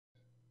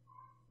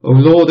O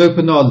Lord,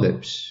 open our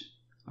lips,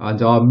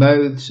 and our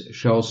mouths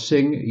shall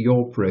sing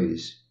your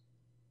praise.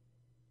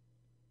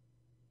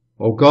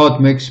 O God,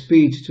 make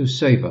speed to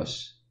save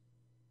us.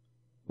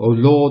 O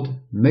Lord,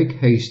 make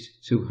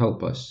haste to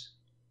help us.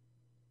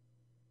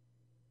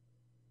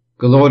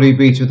 Glory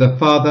be to the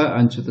Father,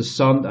 and to the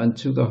Son, and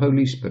to the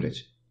Holy Spirit,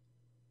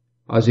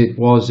 as it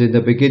was in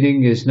the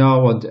beginning, is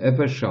now, and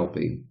ever shall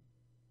be,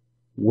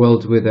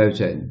 world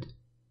without end.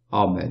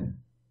 Amen.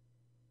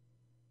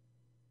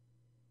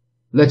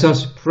 Let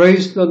us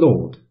praise the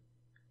Lord.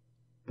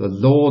 The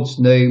Lord's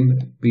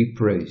name be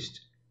praised.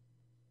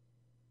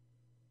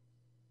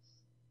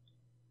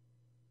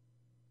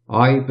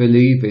 I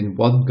believe in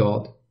one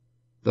God,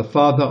 the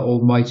Father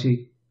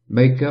Almighty,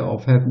 maker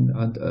of heaven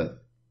and earth,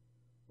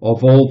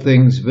 of all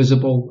things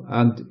visible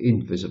and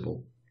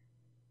invisible.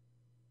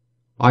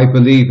 I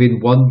believe in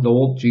one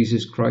Lord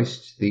Jesus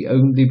Christ, the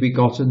only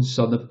begotten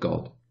Son of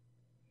God,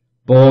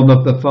 born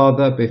of the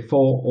Father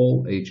before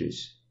all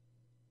ages.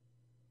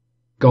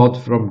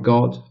 God from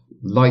God,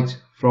 light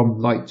from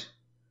light,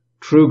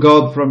 true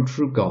God from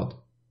true God,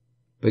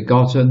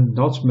 begotten,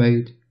 not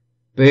made,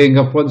 being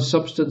of one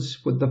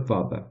substance with the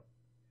Father.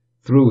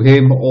 Through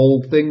him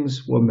all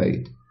things were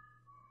made.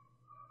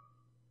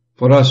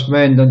 For us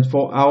men and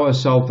for our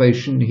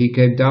salvation he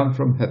came down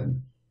from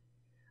heaven,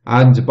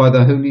 and by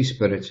the Holy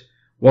Spirit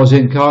was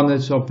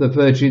incarnate of the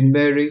Virgin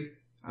Mary,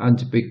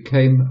 and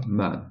became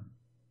man.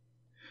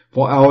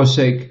 For our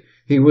sake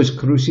he was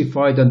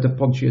crucified under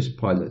Pontius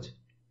Pilate.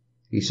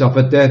 He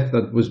suffered death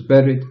and was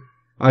buried,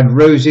 and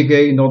rose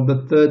again on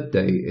the third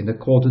day in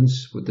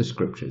accordance with the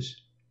Scriptures.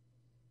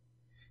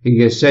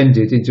 He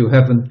ascended into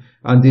heaven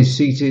and is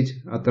seated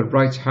at the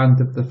right hand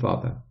of the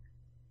Father.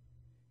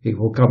 He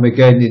will come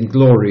again in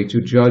glory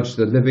to judge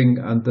the living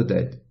and the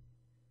dead,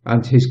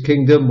 and his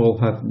kingdom will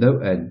have no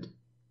end.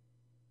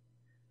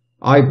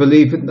 I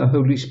believe in the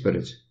Holy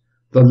Spirit,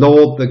 the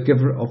Lord, the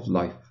giver of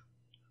life,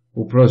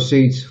 who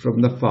proceeds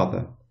from the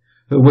Father,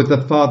 who with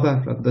the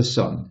Father and the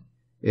Son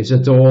is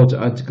adored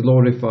and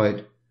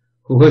glorified,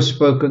 who has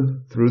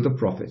spoken through the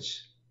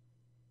prophets.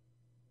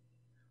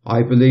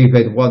 I believe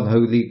in one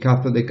holy,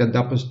 Catholic and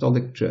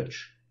Apostolic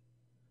Church.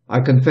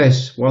 I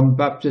confess one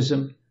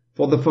baptism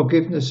for the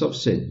forgiveness of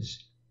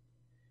sins,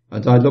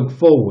 and I look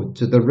forward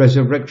to the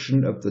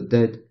resurrection of the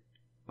dead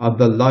and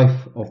the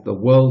life of the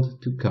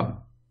world to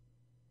come.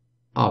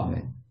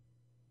 Amen.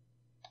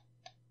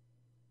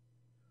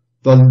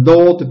 The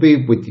Lord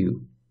be with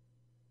you,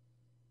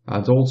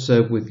 and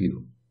also with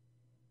you.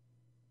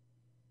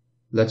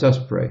 Let us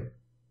pray.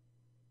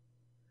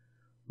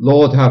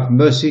 Lord, have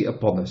mercy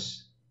upon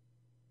us.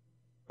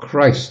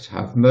 Christ,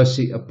 have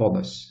mercy upon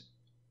us.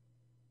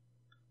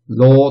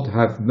 Lord,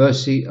 have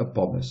mercy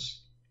upon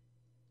us.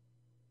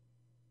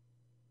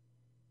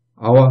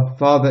 Our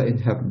Father in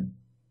heaven,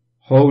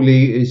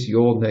 holy is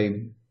your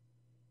name.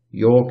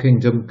 Your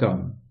kingdom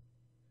come.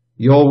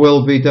 Your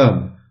will be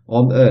done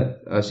on earth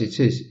as it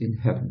is in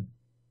heaven.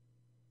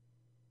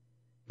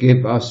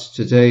 Give us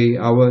today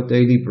our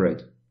daily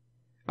bread,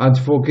 and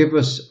forgive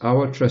us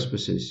our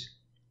trespasses,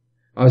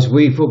 as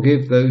we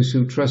forgive those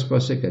who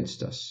trespass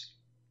against us.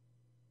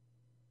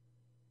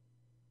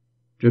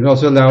 Do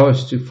not allow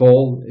us to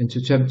fall into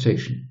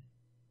temptation,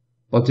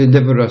 but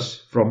deliver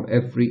us from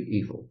every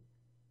evil.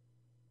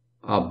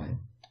 Amen.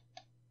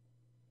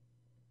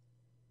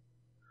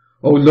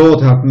 O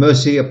Lord, have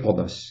mercy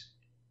upon us,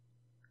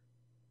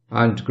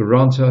 and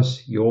grant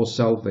us your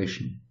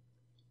salvation.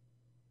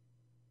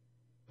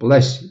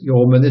 Bless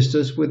your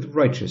ministers with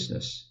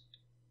righteousness,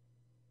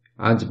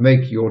 and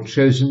make your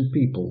chosen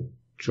people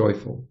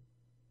joyful.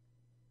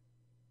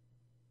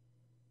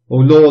 O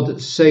Lord,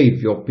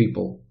 save your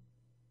people,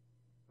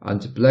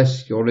 and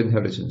bless your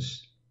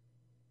inheritance.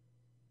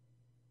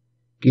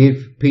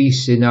 Give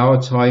peace in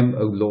our time,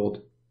 O Lord,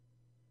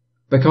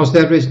 because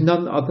there is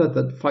none other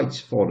that fights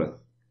for us,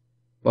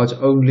 but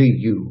only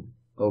you,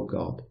 O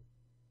God.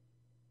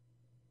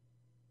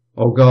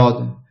 O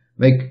God,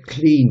 make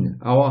clean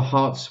our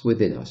hearts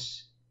within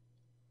us.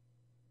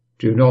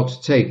 Do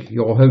not take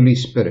your Holy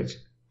Spirit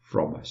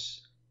from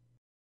us.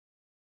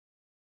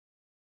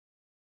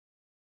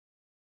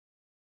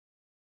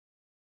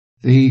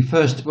 The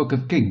First Book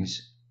of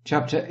Kings,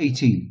 Chapter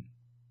 18.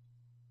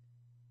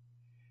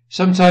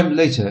 Sometime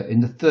later, in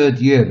the 3rd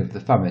year of the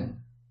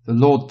famine, the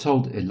Lord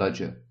told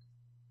Elijah,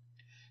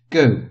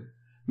 "Go,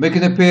 make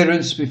an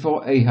appearance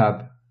before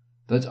Ahab,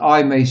 that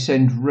I may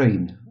send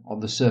rain on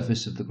the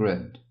surface of the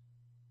ground."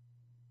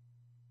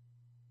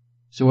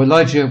 So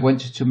Elijah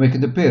went to make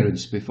an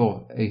appearance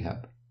before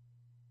Ahab.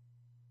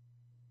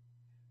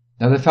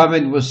 Now the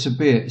famine was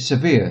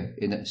severe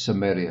in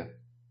Samaria,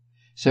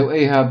 so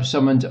Ahab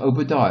summoned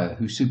Obadiah,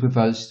 who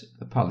supervised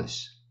the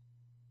palace.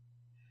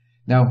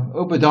 Now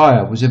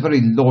Obadiah was a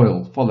very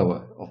loyal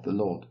follower of the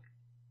Lord.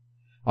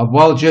 And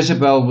while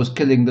Jezebel was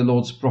killing the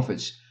Lord's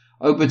prophets,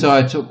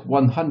 Obadiah took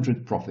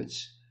 100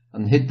 prophets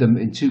and hid them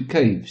in 2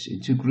 caves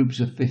in 2 groups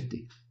of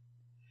 50,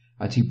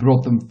 and he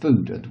brought them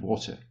food and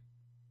water.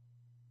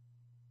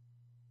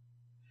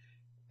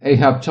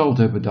 Ahab told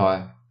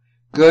Obadiah,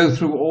 Go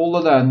through all the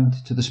land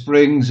to the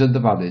springs and the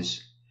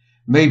valleys.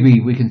 Maybe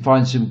we can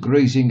find some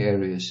grazing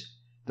areas,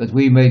 that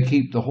we may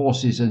keep the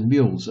horses and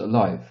mules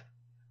alive,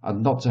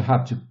 and not to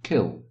have to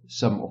kill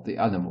some of the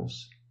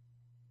animals."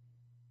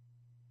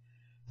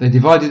 They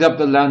divided up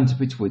the land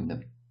between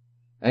them.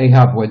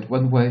 Ahab went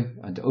one way,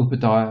 and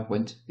Obadiah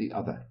went the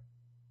other.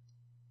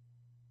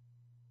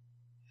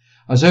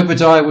 As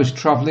Obadiah was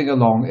travelling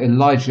along,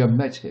 Elijah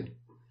met him,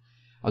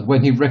 and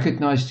when he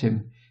recognized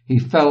him, he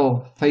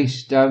fell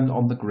face down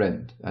on the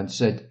ground and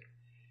said,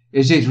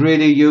 "Is it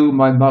really you,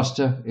 my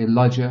master,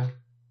 Elijah?"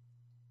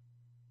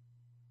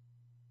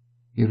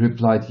 He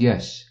replied,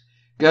 "Yes.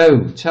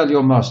 Go, tell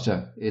your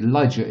master,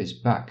 Elijah is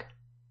back."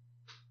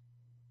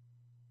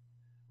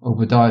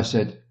 Obadiah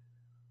said,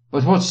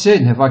 "But what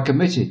sin have I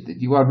committed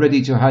that you are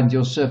ready to hand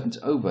your servant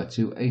over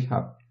to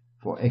Ahab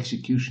for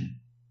execution?"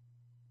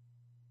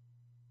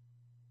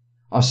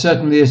 "As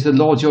certainly as the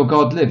Lord your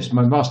God lives,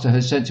 my master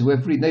has sent to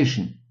every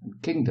nation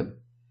and kingdom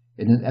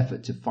in an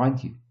effort to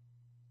find you.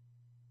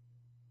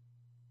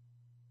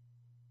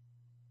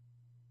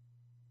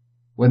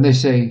 When they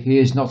say, 'He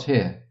is not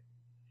here,'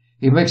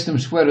 he makes them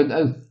swear an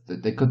oath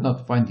that they could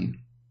not find you.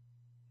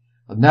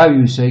 And now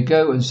you say,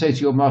 'Go and say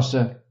to your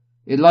master,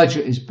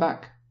 Elijah is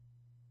back.'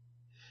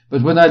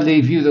 But when I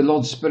leave you, the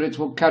Lord's Spirit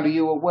will carry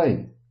you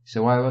away,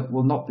 so I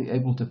will not be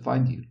able to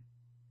find you.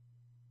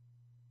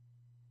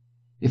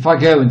 If I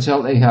go and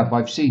tell Ahab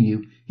I've seen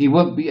you, he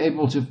won't be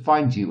able to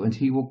find you, and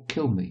he will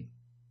kill me.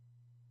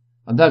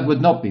 And that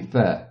would not be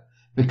fair,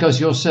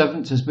 because your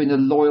servant has been a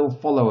loyal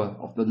follower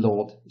of the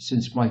Lord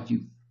since my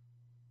youth.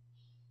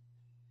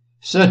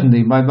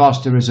 Certainly my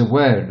master is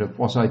aware of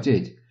what I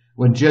did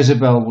when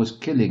Jezebel was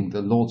killing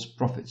the Lord's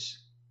prophets.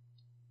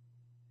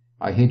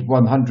 I hid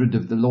 100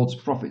 of the Lord's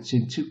prophets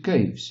in 2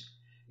 caves,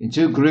 in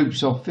 2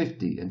 groups of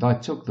 50, and I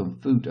took them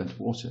food and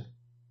water.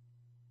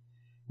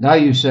 Now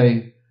you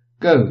say,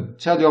 'Go,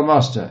 tell your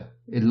master,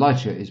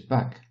 Elijah is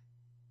back.'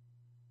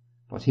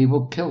 But he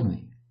will kill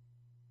me."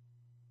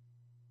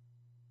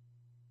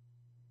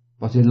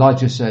 But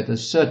Elijah said,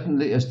 "As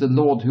certainly as the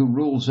Lord who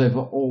rules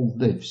over all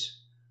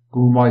lives,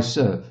 whom I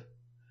serve,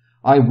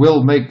 I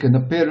will make an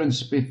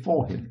appearance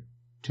before him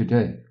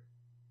today."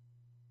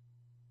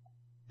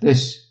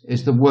 This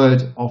is the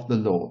word of the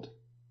Lord.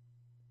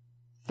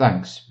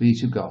 Thanks be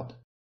to God.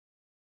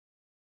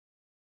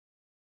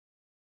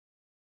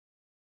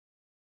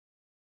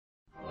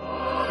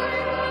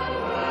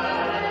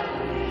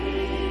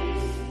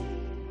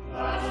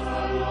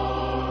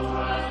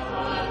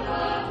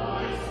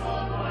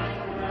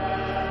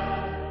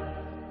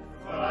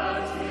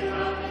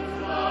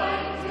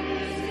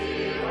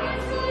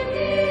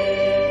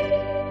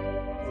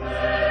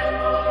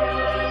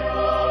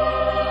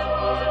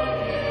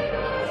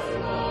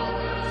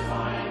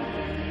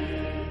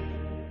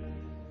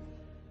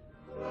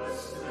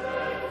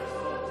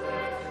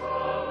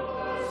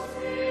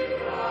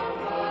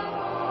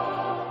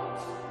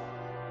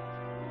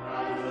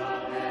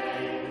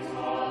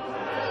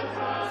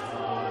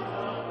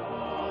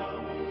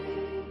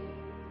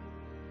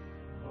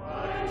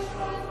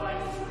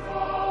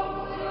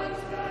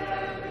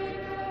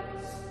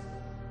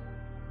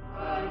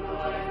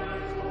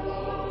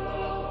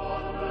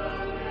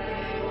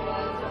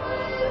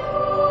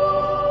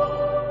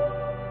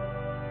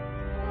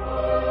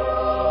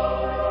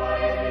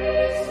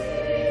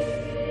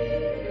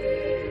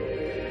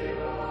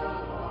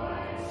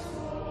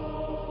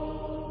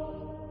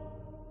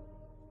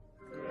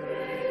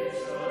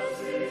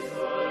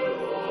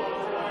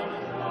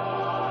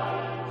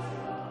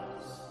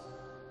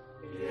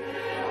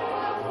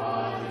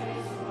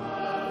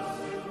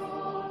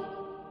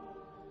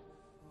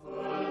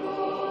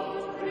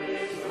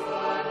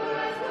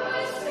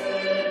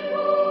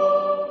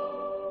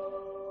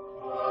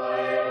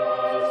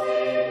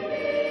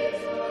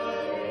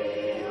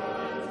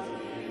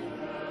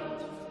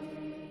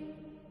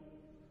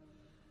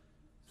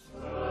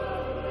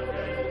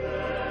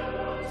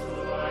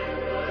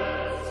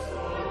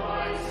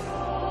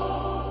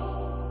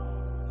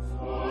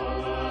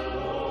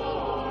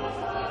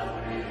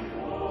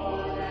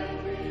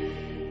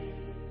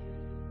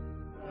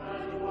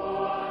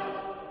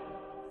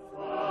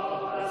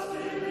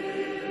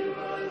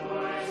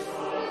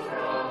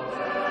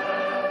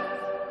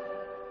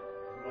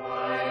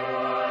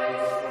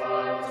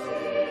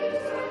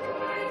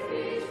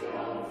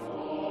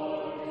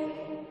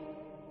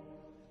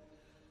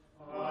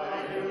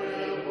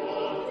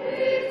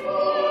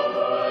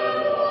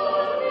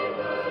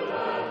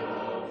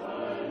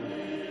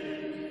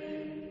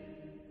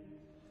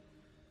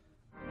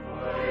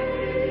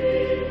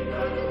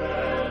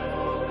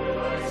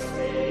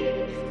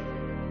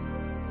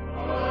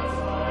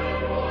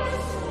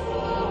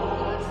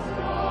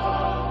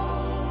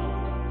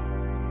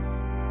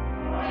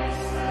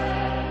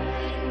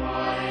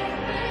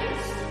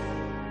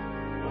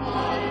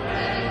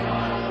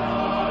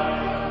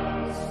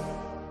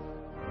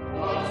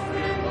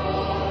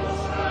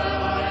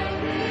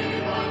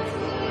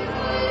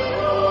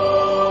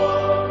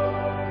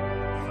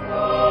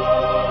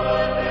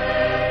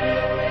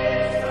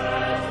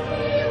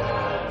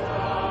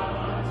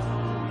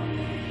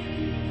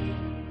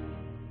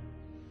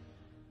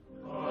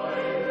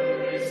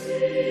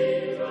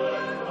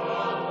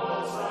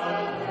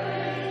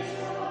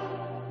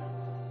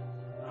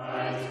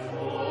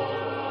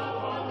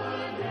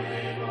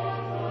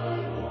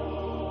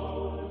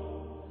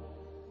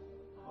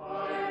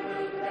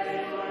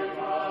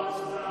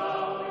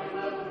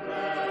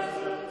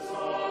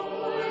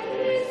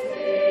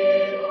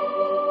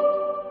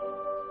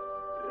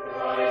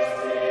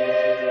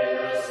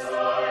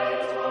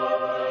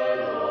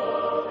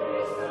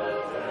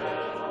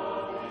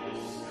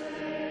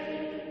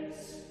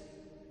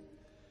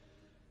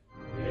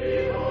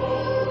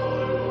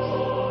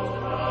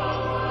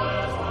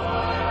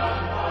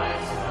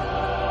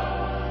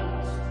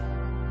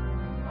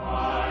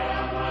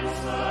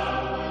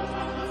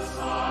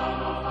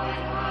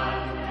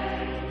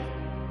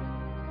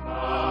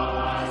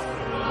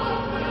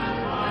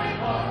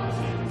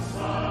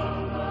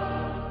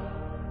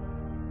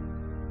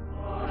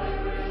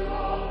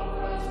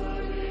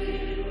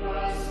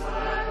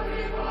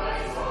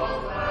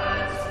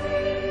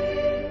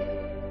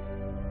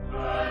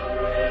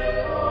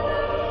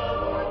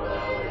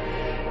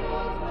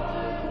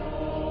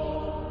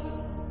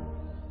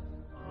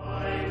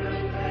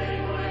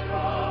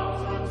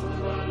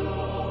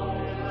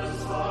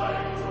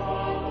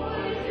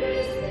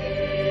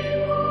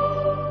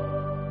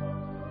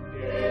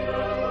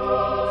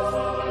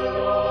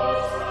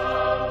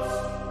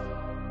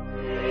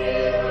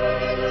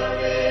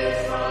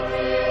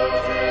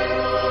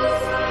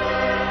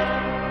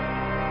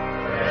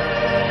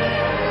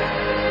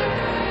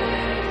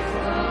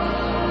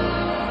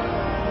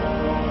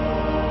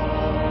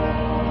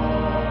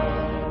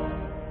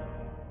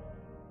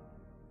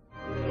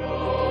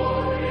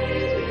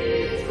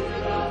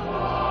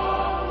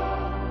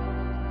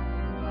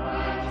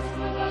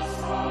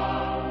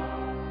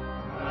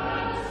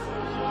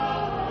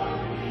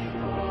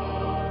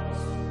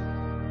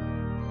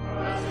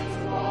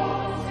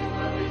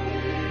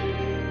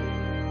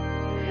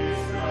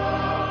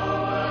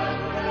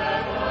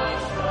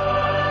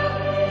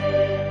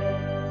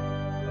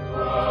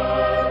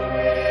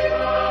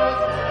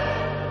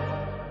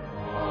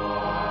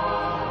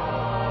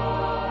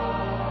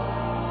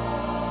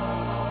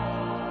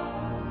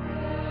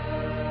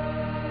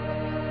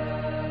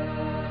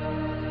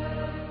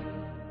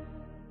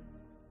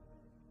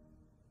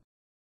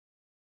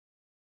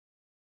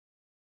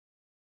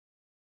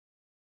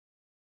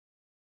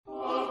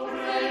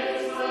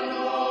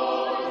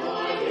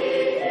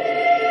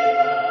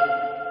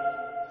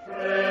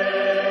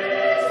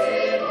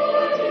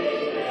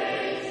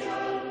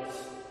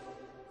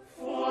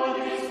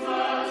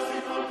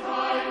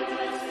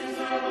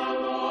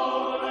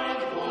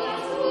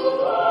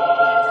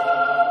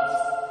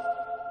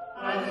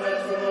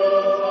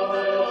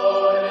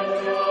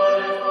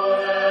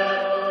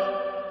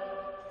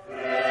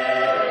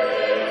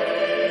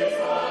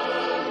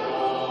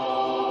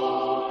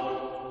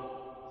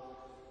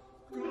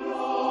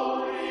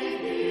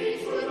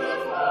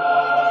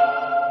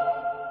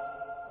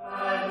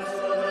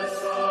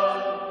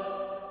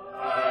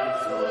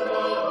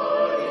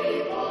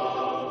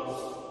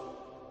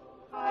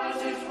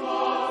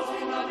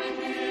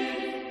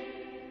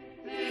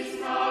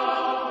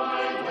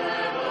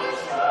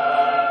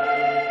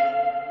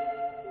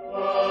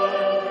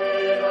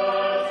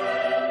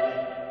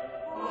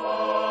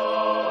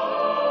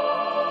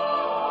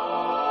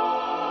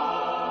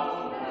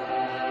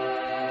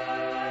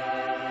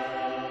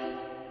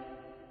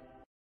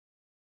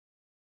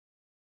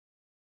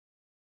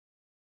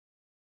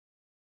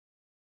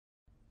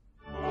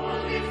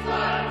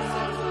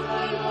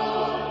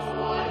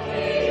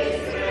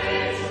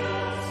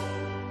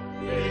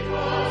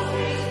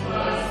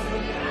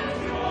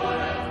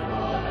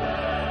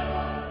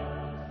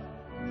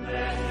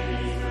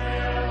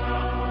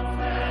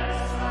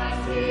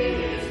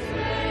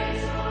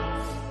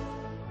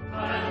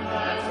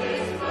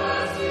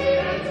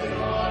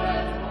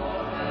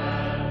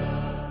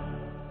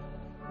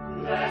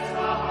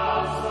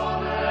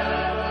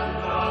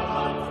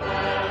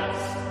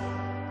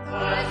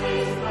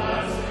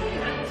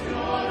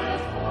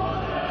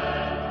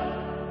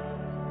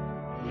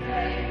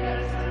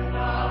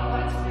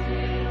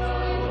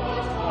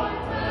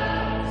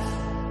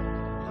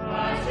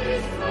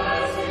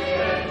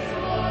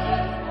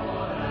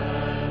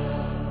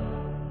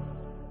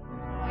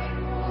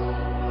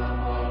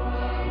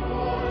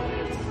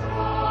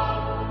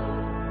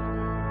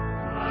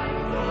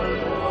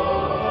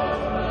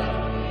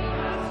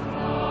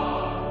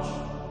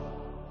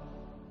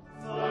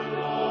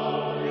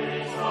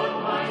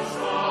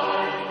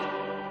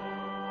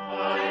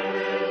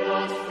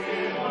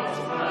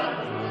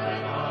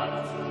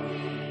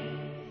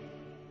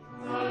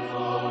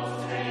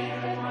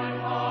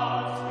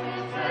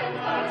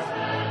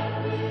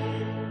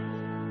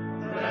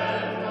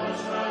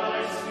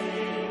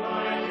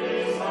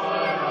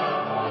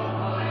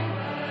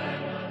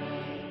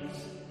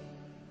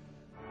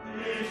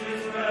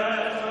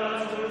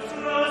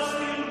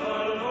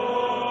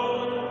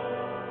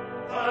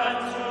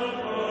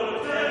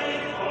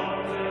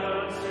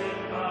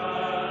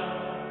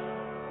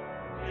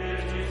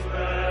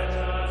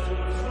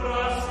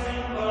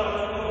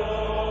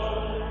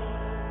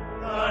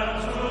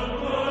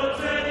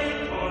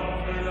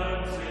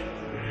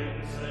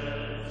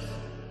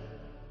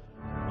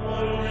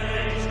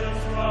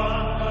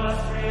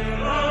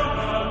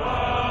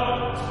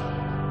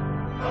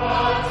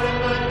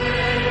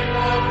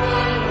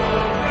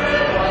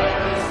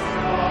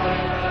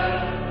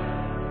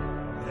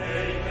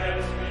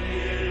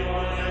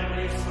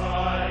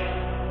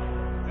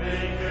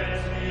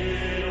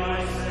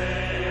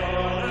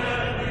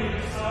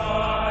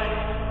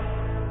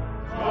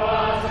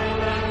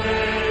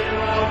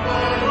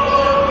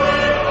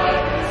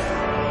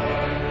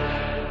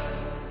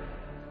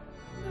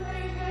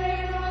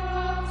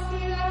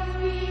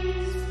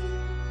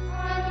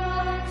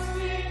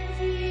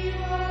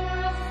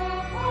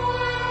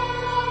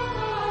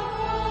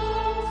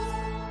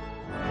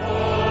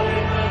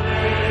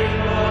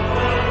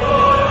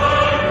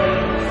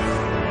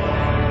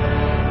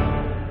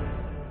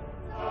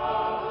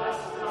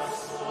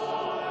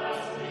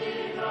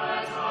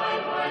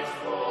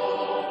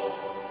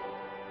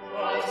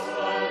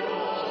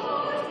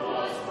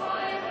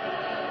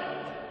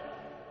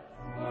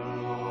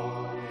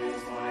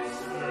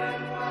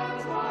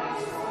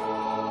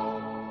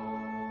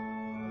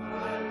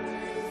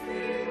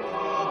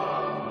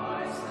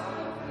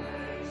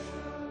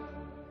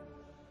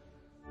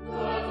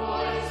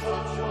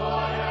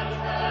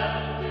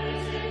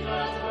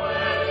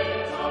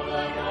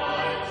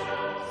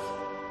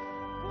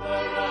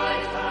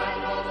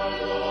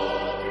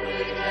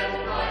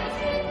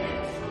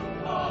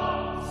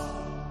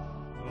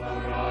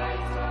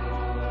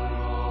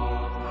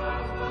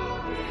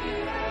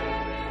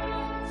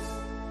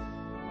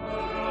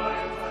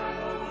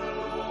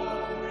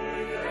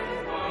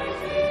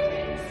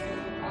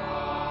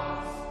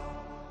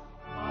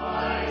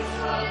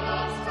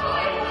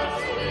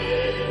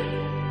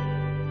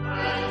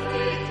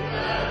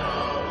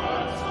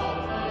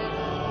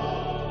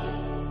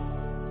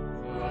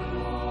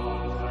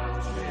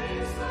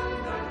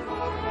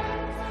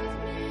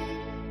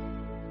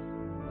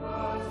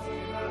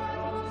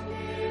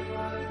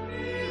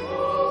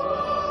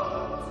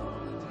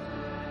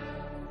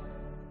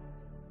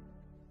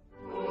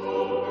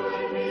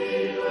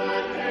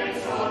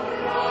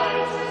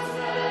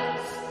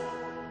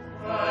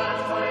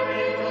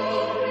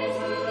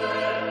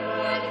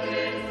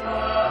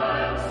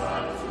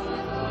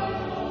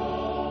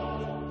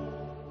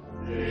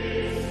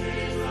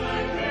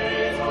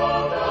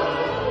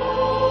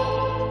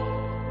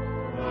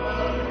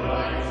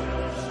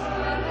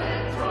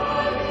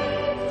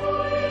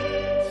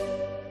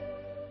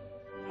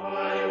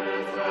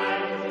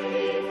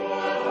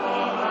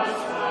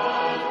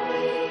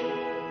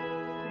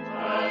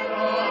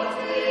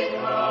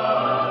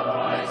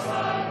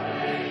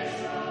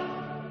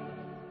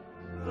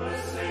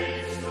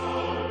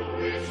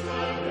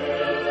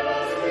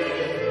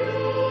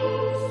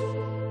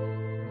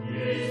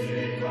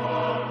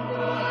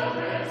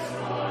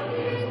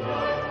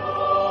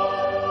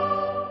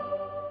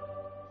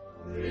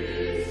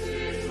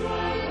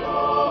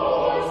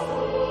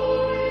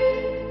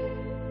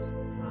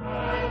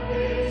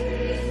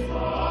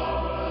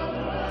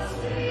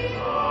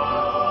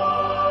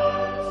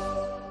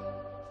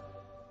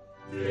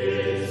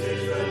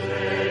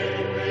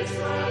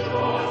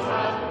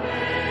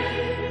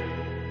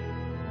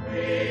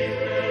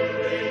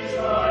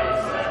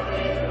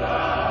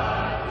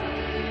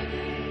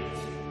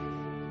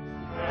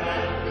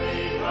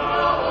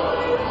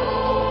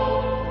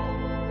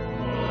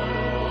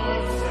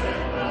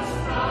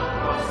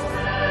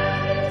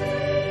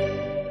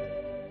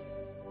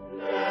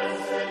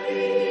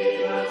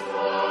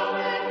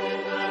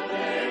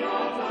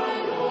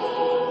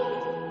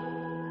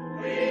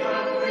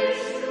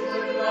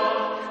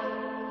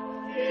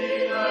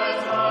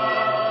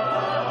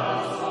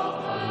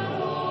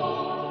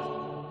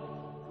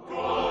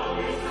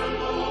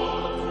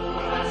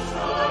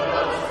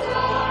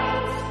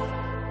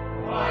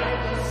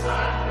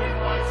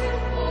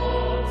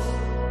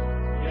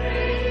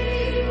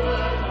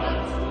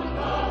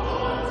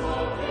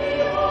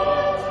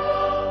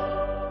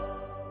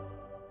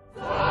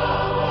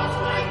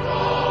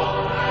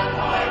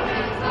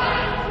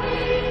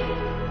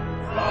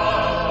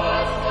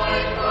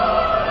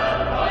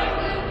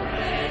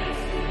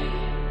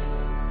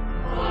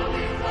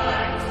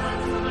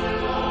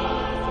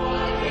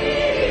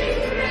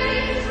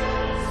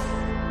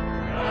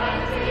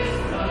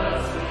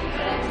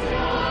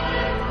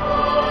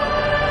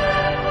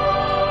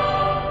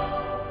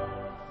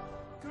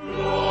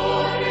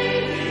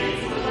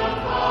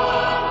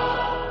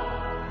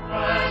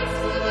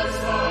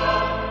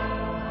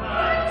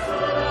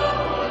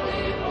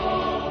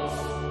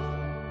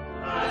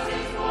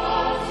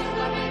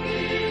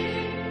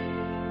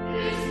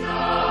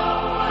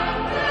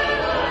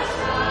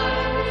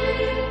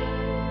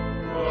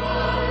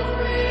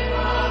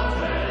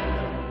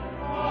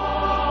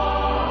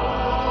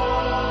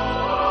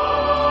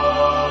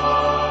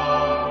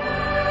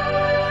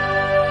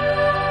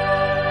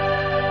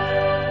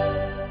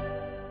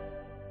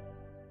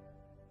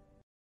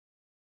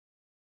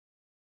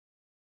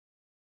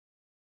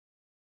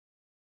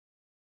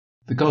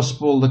 The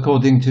Gospel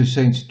according to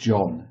St.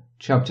 John,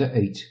 chapter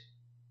 8.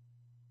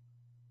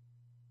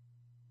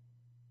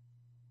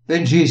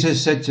 Then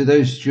Jesus said to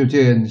those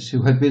Judeans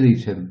who had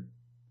believed him,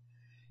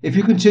 "If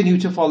you continue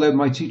to follow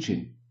my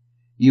teaching,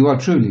 you are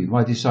truly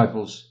my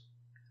disciples,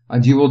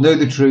 and you will know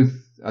the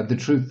truth, and the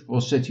truth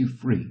will set you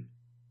free."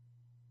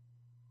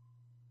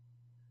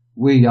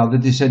 "We are the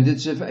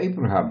descendants of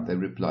Abraham," they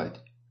replied,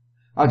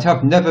 "and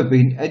have never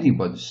been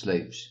anyone's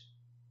slaves.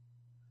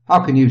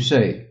 How can you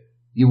say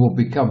you will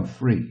become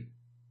free?"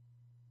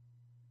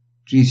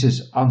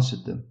 Jesus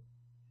answered them,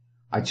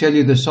 "I tell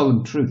you the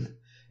solemn truth,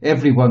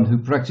 everyone who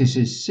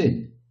practices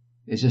sin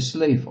is a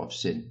slave of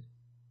sin.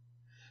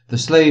 The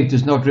slave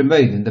does not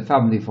remain in the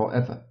family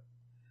forever,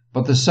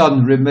 but the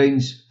Son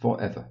remains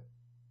forever.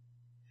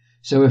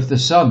 So if the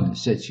Son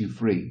sets you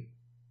free,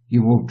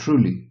 you will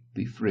truly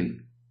be free.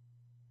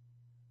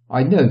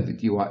 I know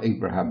that you are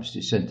Abraham's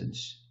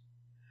descendants,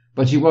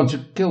 but you want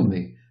to kill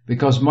me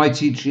because my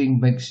teaching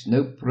makes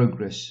no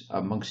progress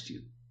amongst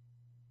you.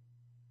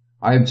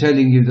 I am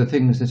telling you the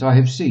things that I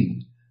have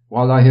seen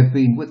while I have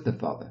been with the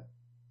Father.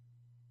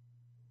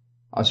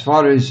 As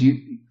far as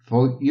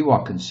you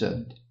are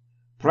concerned,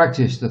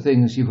 practice the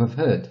things you have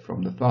heard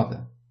from the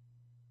Father."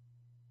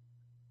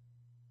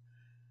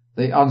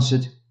 They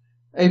answered,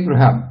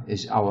 "Abraham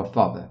is our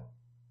father."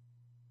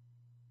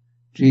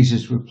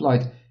 Jesus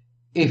replied,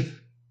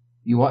 "If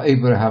you are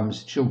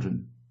Abraham's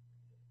children,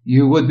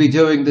 you would be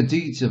doing the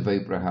deeds of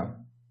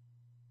Abraham.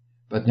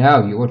 But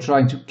now you are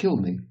trying to kill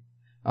me,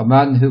 a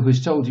man who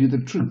has told you the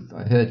truth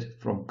I heard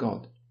from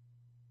God.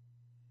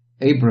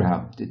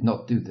 Abraham did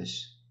not do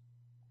this.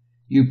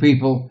 You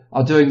people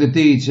are doing the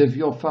deeds of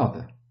your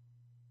father."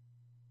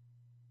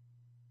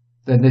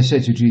 Then they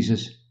said to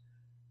Jesus,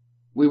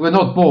 "We were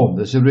not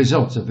born as a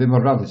result of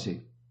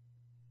immorality.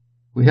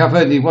 We have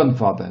only one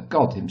Father,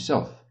 God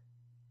himself."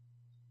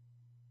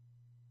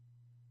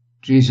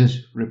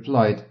 Jesus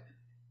replied,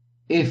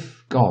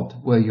 "If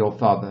God were your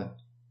Father,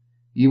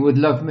 you would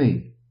love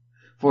me,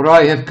 for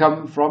I have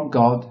come from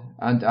God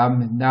and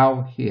am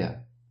now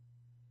here.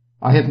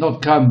 I have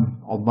not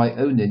come on my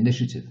own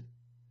initiative,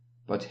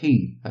 but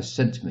he has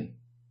sent me.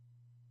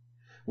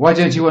 Why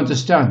don't you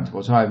understand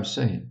what I am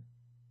saying?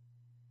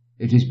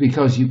 It is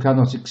because you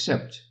cannot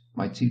accept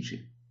my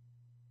teaching.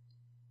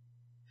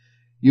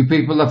 You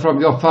people are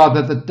from your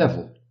father the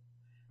devil,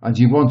 and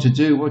you want to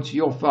do what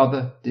your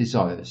father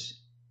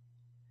desires.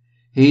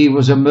 He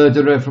was a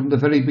murderer from the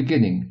very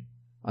beginning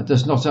and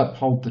does not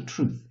uphold the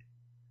truth,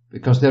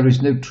 because there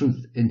is no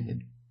truth in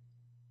him.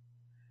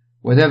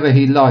 Whenever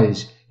he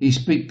lies, he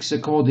speaks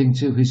according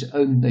to his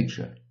own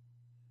nature,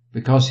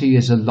 because he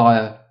is a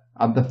liar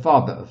and the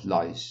father of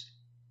lies.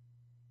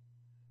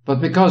 But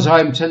because I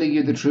am telling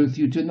you the truth,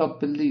 you do not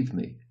believe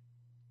me.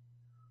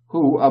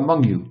 Who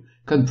among you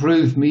can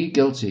prove me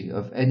guilty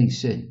of any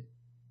sin?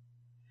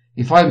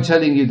 If I am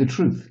telling you the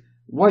truth,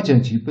 why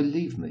don't you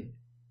believe me?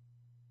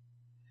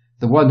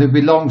 The one who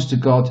belongs to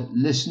God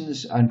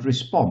listens and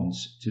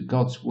responds to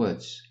God's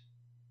words.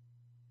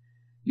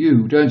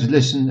 You don't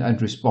listen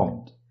and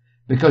respond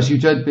because you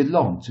don't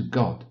belong to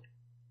God.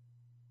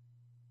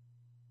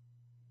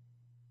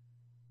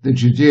 The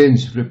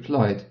Judeans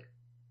replied,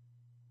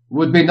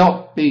 "Would we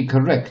not be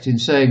correct in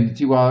saying that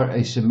you are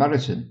a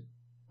Samaritan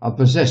and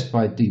possessed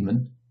by a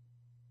demon?"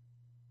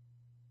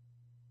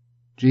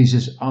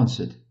 Jesus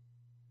answered,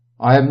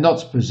 "I am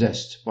not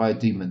possessed by a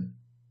demon,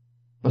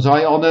 but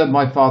I honour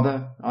my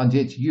Father, and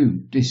yet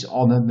you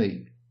dishonour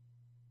me.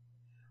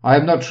 I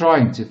am not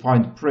trying to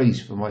find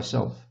praise for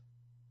myself.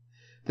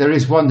 There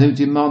is one who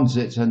demands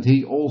it, and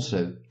he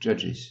also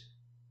judges.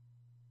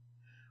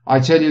 I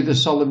tell you the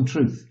solemn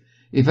truth.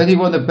 If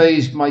anyone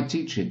obeys my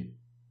teaching,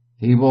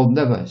 he will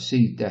never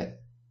see death."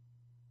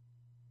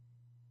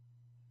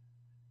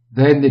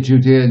 Then the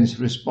Judeans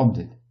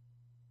responded,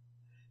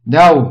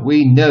 "Now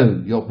we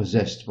know you're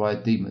possessed by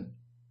a demon.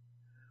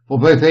 For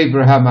both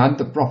Abraham and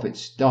the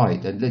prophets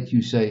died, and let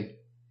you say,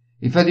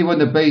 if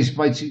anyone obeys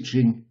my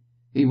teaching,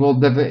 he will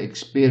never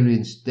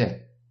experience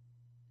death.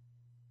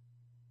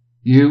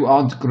 You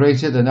aren't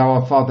greater than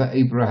our father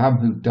Abraham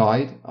who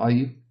died, are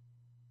you?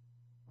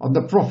 And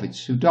the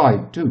prophets who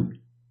died too.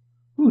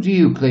 Who do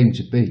you claim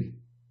to be?"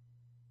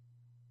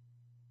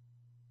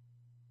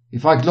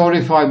 "If I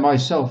glorify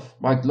myself,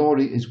 my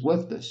glory is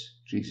worthless,"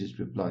 Jesus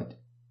replied.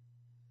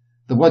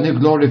 "The one who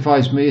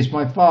glorifies me is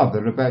my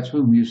Father, about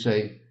whom you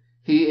say,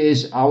 he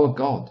is our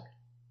God.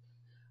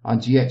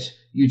 And yet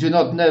you do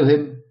not know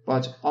him,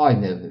 but I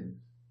know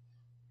him.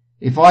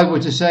 If I were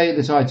to say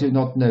that I do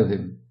not know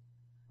him,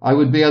 I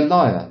would be a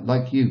liar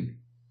like you.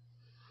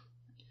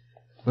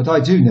 But I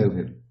do know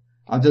him,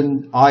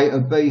 and I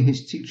obey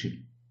his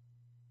teaching.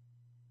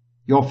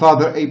 Your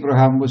father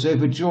Abraham was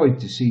overjoyed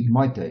to see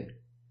my day,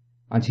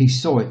 and he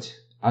saw it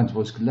and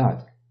was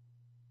glad."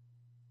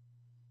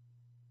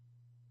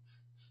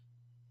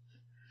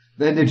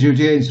 Then the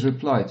Judeans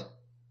replied,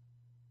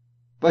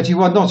 "But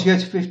you are not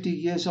yet 50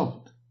 years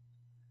old.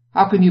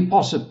 How can you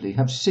possibly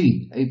have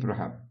seen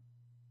Abraham?"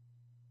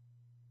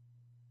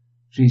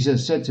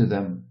 Jesus said to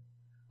them,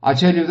 "I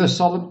tell you the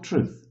solemn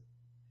truth.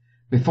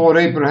 Before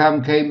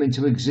Abraham came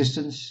into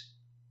existence,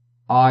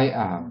 I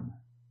am."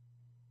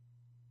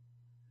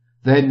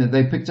 Then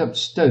they picked up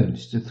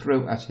stones to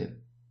throw at him.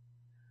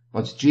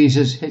 But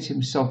Jesus hid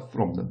himself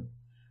from them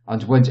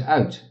and went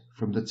out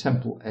from the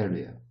temple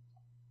area.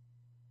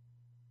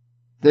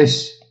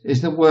 This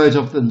is the word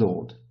of the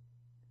Lord.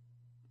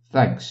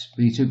 Thanks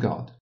be to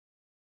God.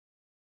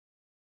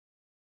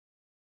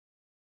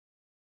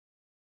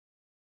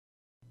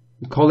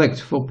 The Collect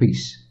for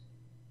Peace.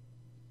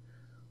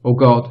 O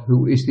God,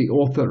 who is the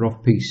author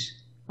of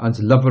peace and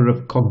lover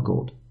of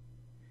concord,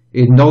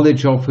 in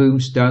knowledge of whom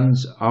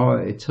stands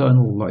our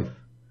eternal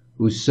life,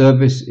 whose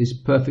service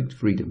is perfect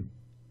freedom,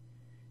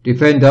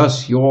 defend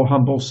us, your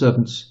humble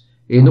servants,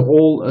 in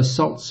all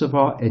assaults of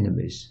our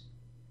enemies,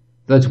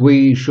 that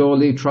we,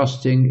 surely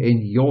trusting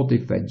in your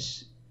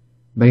defence,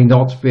 may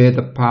not fear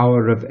the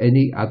power of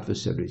any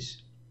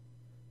adversaries.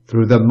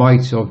 Through the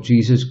might of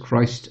Jesus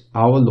Christ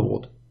our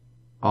Lord.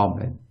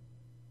 Amen.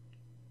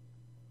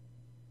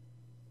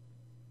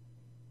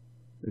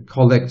 The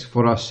Collect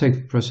for our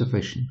safe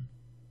preservation.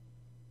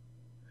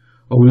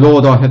 O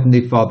Lord, our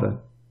Heavenly Father,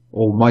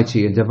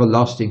 Almighty and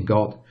everlasting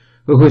God,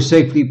 who has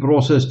safely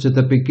brought us to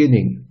the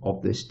beginning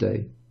of this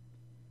day,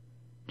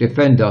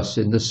 defend us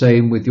in the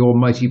same with your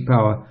mighty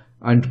power,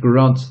 and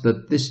grant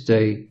that this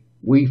day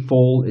we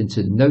fall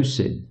into no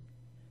sin,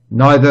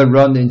 neither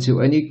run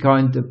into any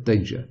kind of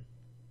danger,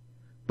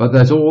 but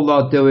that all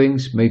our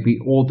doings may be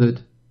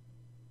ordered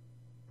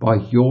by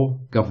your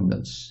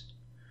governance,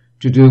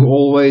 to do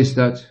always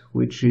that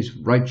which is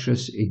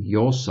righteous in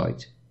your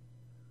sight.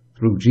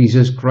 Through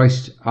Jesus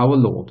Christ our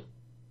Lord.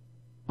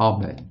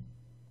 Amen.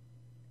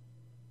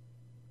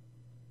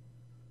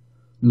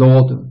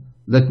 Lord,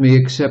 let me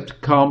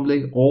accept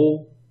calmly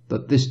all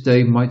that this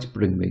day might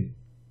bring me,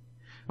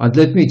 and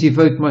let me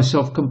devote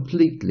myself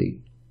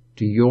completely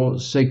to your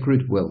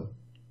sacred will.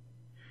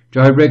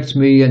 Direct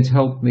me and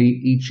help me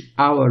each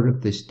hour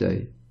of this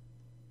day.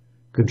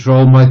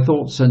 Control my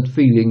thoughts and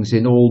feelings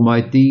in all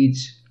my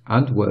deeds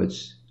and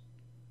words.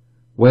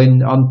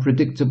 When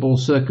unpredictable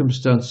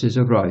circumstances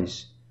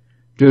arise,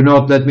 do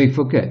not let me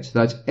forget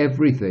that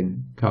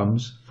everything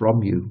comes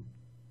from you.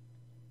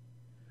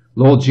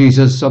 Lord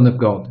Jesus, Son of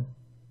God,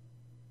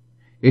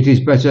 it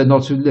is better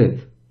not to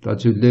live than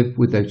to live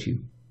without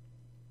you.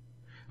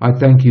 I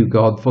thank you,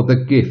 God, for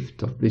the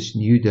gift of this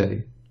new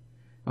day,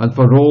 and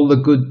for all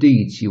the good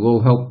deeds you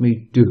will help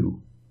me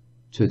do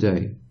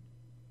today.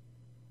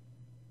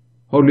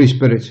 Holy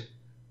Spirit,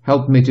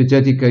 help me to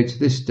dedicate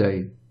this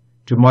day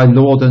to my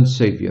Lord and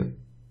Saviour.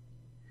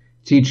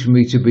 Teach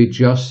me to be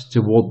just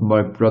toward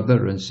my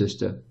brother and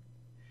sister,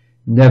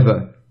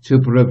 never to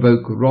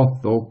provoke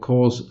wrath or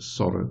cause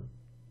sorrow.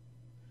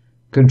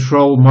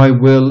 Control my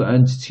will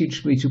and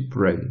teach me to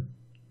pray,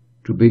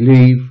 to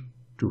believe,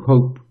 to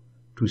hope,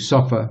 to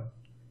suffer,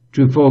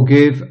 to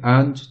forgive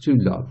and to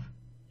love.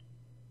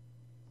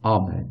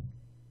 Amen.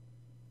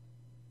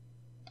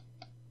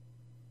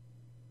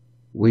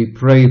 We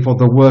pray for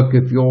the work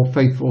of your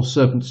faithful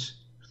servants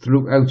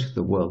throughout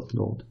the world,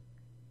 Lord.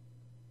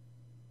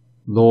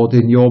 Lord,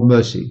 in your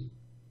mercy,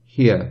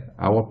 hear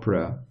our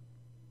prayer.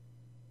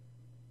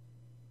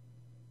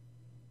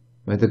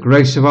 May the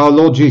grace of our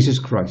Lord Jesus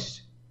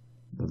Christ,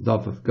 the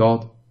love of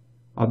God,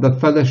 and the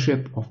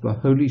fellowship of the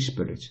Holy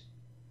Spirit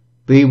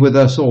be with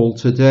us all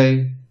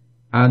today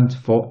and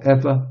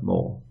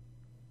forevermore.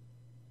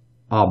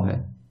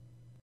 Amen.